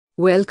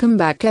Welcome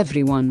back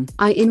everyone.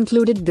 I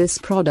included this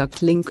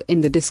product link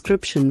in the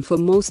description for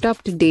most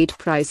up-to-date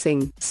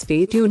pricing.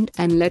 Stay tuned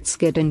and let's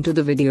get into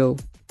the video.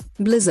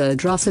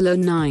 Blizzard Rustler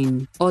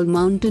 9. All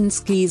mountain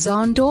skis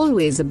aren't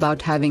always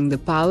about having the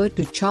power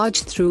to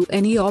charge through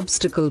any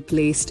obstacle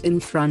placed in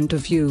front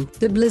of you.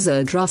 The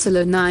Blizzard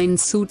Rustler 9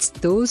 suits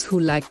those who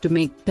like to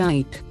make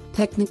tight,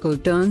 technical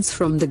turns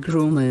from the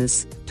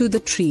groomers to the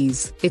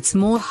trees. It's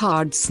more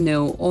hard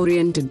snow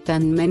oriented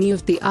than many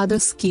of the other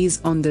skis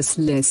on this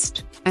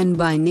list, and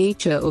by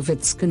nature of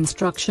its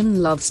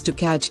construction loves to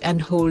catch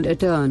and hold a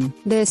turn.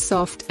 They're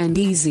soft and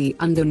easy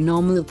under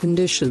normal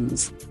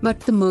conditions, but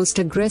the most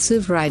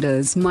aggressive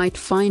riders might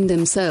find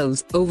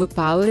themselves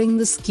overpowering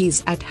the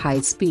skis at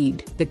high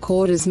speed. The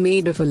core is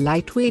made of a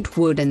lightweight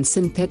wood and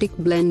synthetic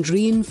blend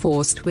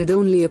reinforced with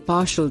only a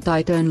partial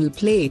titanium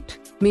plate,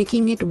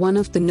 making it one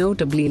of the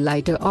notably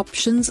lighter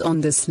options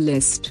on this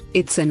list.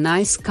 It's a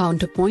nice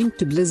counterpoint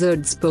to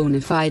Blizzard's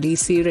Bonafide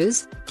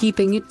series,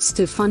 keeping it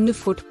stiff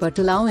underfoot but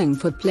allowing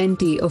for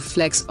plenty of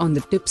flex on the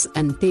tips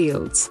and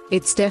tails.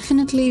 It's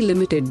definitely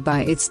limited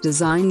by its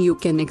design. You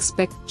can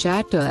expect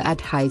chatter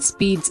at high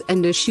speeds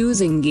and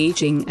issues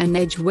engaging an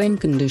edge when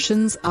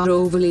conditions are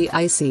overly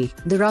icy.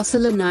 The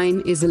Rustler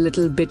 9 is a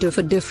little bit of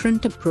a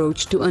different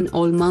approach to an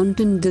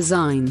all-mountain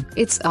design.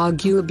 It's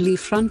arguably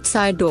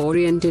front-side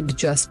oriented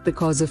just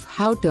because of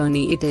how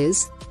turny it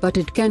is, but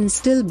it can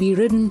still be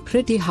ridden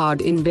pretty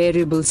hard in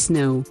variable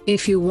snow.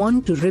 If you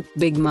want to rip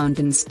big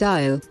mountain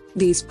style,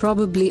 these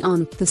probably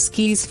aren't the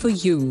skis for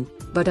you,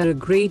 but are a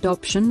great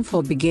option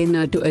for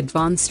beginner to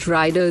advanced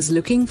riders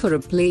looking for a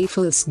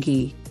playful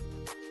ski.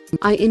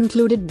 I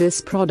included this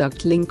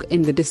product link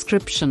in the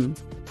description.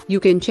 You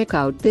can check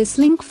out this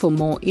link for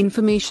more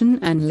information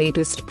and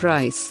latest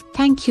price.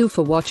 Thank you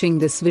for watching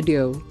this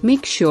video.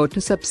 Make sure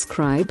to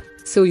subscribe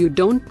so you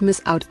don't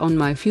miss out on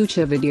my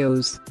future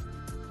videos.